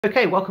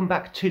Okay, welcome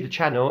back to the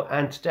channel,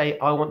 and today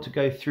I want to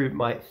go through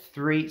my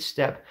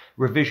three-step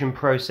revision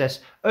process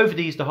over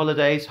the Easter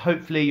holidays.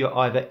 Hopefully you're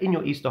either in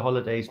your Easter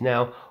holidays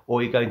now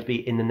or you're going to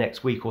be in the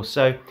next week or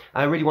so.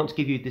 I really want to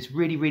give you this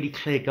really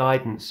clear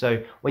guidance,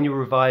 so when you're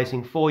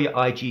revising for your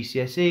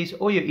IGCSEs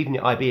or even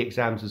your IB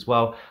exams as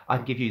well, I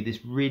can give you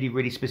this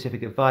really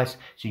specific advice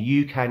so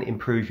you can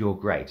improve your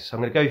grade. So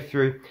I'm going to go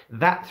through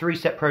that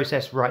three-step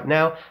process right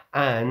now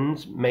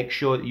and make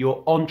sure that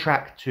you're on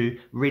track to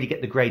really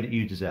get the grade that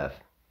you deserve.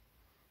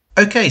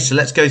 Okay, so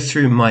let's go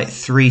through my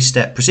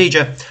three-step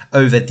procedure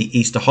over the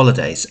Easter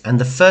holidays. And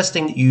the first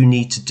thing that you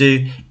need to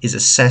do is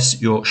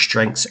assess your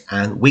strengths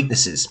and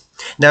weaknesses.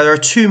 Now, there are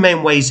two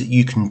main ways that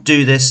you can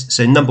do this.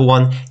 So number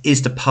one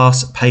is the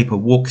past paper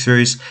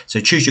walkthroughs. So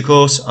choose your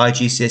course,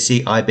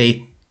 IGCSE,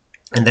 IB,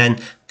 and then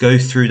go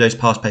through those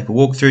past paper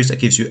walkthroughs. That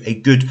gives you a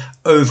good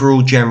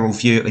overall general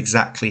view of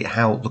exactly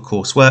how the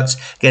course works.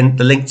 Again,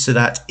 the link to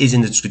that is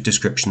in the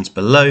descriptions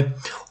below.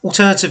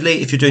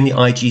 Alternatively, if you're doing the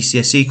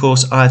IGCSE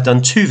course, I've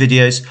done two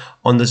videos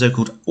on the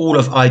so-called all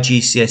of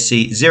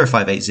IGCSE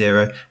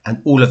 0580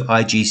 and all of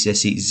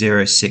IGCSE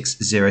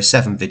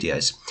 0607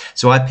 videos.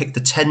 So I picked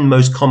the 10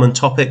 most common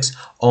topics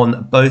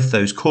on both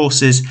those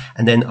courses,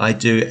 and then I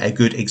do a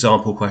good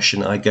example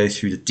question. I go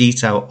through the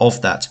detail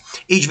of that.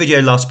 Each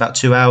video lasts about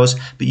 2 hours,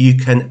 but you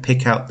can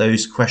pick out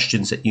those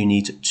questions that you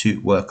need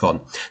to work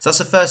on. So that's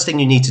the first thing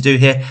you need to do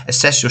here,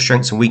 assess your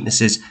strengths and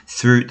weaknesses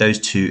through those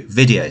two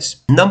videos.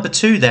 Number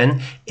two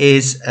then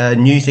is a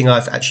new thing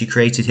I've actually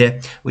created here,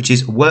 which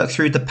is work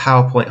through the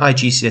PowerPoint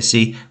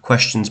IGCSE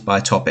questions by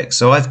topic.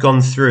 So I've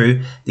gone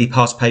through the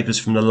past papers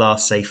from the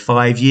last, say,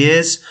 5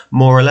 years,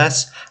 more or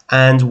less,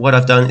 and what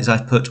I've done is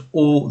I've put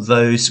all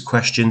those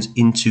questions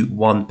into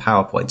one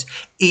PowerPoint,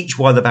 each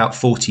one about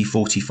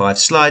 40-45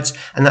 slides,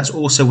 and that's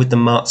also with the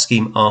mark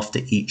scheme after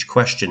each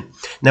question.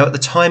 Now, at the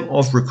time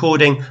of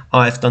recording,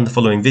 I've done the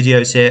following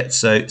videos here.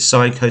 So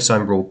sine,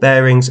 cosine rule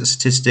bearings,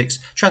 statistics,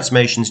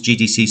 transformations,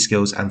 GDC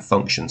skills, and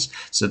functions.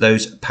 So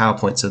those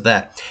PowerPoints are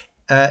there.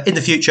 In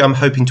the future, I'm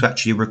hoping to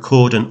actually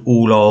record an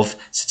all of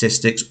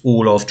statistics,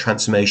 all of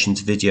transformations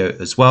video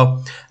as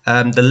well.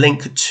 The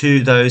link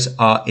to those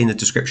are in the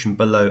description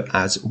below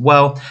as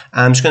well.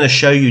 I'm just going to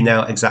show you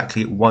now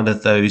exactly one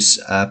of those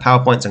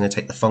PowerPoints. I'm going to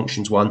take the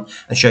functions one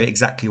and show you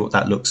exactly what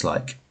that looks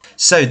like.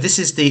 So this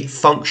is the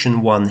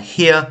function one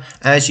here.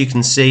 As you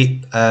can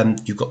see,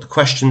 you've got the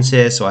questions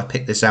here. So I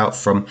picked this out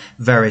from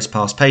various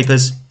past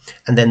papers,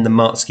 and then the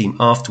mark scheme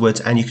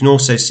afterwards. And you can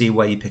also see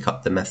where you pick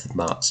up the method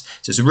marks.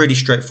 So it's a really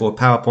straightforward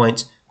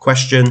PowerPoint.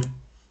 Question,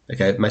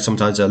 okay,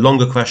 sometimes a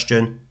longer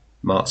question,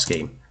 mark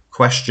scheme.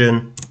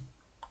 Question,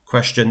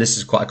 this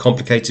is quite a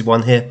complicated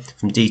one here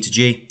from D to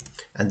G,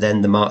 and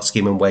then the mark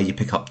scheme and where you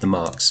pick up the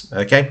marks.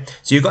 Okay,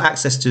 so you've got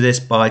access to this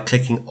by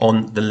clicking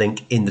on the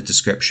link in the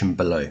description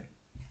below.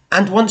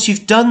 And once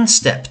you've done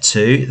step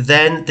two,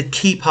 then the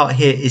key part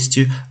here is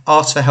to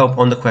ask for help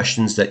on the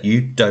questions that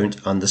you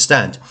don't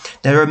understand.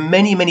 There are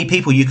many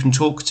people you can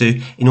talk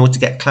to in order to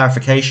get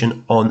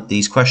clarification on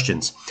these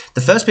questions. The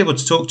first people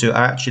to talk to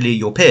are actually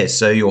your peers,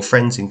 so your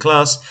friends in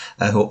class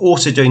who are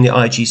also doing the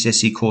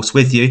IGCSE course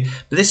with you.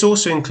 But this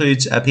also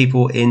includes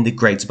people in the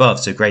grades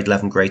above, so grade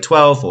 11, grade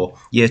 12, or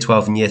year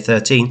 12 and year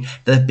 13,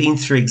 that have been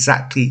through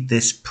exactly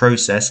this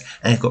process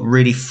and have got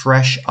really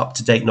fresh,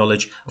 up-to-date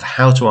knowledge of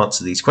how to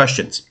answer these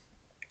questions.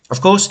 Of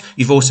course,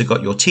 you've also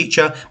got your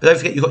teacher, but don't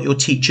forget you've got your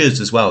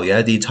teachers as well.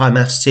 Yeah, the entire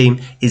maths team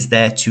is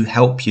there to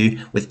help you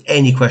with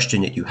any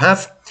question that you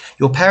have.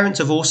 Your parents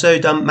have also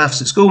done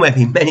maths at school,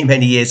 maybe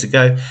many years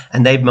ago,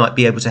 and they might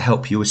be able to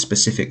help you with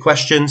specific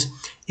questions.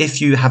 If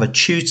you have a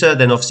tutor,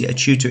 then obviously a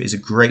tutor is a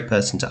great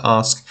person to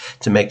ask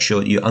to make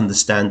sure that you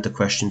understand the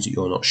questions that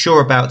you're not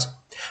sure about.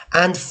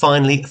 And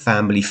finally,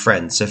 family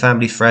friends. So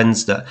family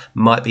friends that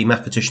might be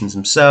mathematicians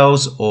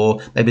themselves, or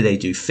maybe they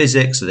do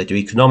physics or they do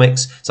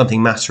economics,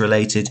 something maths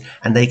related,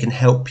 and they can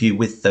help you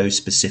with those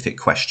specific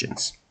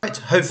questions. Right,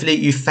 hopefully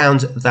you found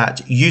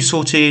that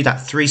useful to you,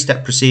 that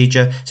three-step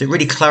procedure. So it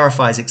really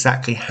clarifies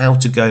exactly how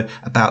to go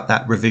about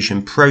that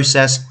revision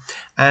process.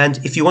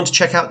 And if you want to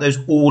check out those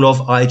all of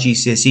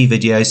IGCSE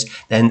videos,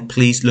 then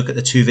please look at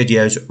the two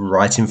videos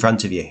right in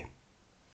front of you.